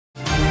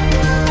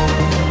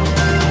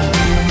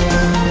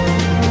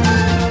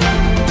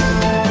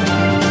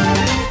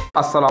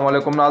अस्सलाम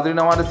वालेकुम नाज़रीन,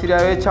 हमारे सिरिया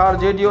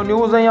HRJDO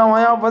न्यूज़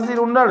आया वज़ीर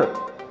उन्नड़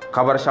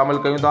खबर शामिल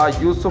कयूं था।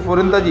 यूसुफ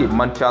रिंदजी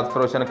मंशियात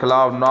फरोशन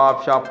खिलाफ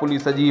नवाबशाह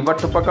पुलिस जी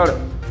वठ पकड़,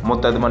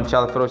 मुतद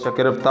मंशियात फरोश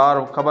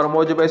गिरफ्तार। खबर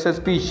मूजिब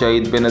SSP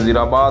शहीद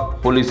बेनज़ीराबाद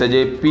पुलिस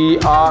जे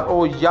PRO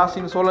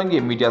यासीन सोलंकी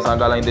मीडिया से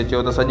ॻाल्हाईंदे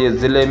चयो त सॼे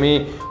ज़िले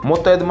में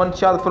मुतद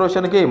मंशियात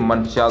फरोशन के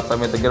मंशियात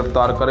समेत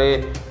गिरफ्तार करे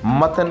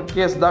मथन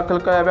केस दाख़िल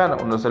कया विया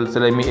आहिनि। उन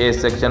सिलसिले में A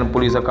सेक्शन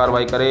पुलिस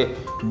कार्रवाई करे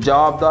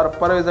जवाबदार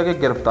परवेज़ के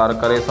गिरफ्तार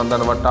करे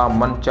संदन वटां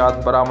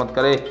मंशियात बरामद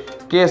करे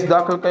केस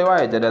दाख़िल कयो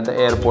आहे। जॾहिं त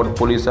एयरपोर्ट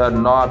पुलिस,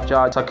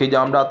 नवाबशाह सखी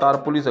जामडा तार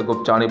police,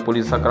 गुपचाणी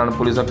police, सकरण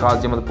police,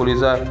 काज़ीमत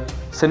police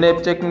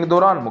snap checking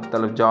दौरान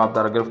मुख़्तलिफ़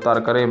जवाबदार गिरफ्तार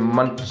करे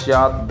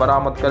मंशियात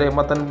बरामद करे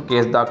मतन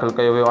केस दाख़िल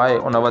कयो वियो आहे।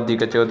 उन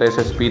वधीक चयो त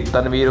SSP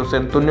तनवीर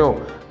हुसैन तुन्यो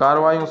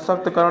कार्रवाइयूं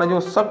सख़्त करण जूं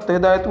सख़्त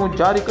हिदायतूं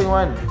जारी कयूं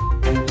आहिनि।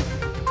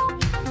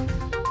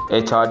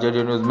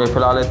 HRJDO न्यूज़ में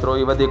फ़िलहाल एतिरो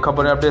ई। वधीक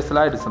ख़बरूं अपडेट्स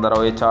लाइ ॾिसंदा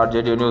रहो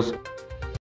HRJDO न्यूज़।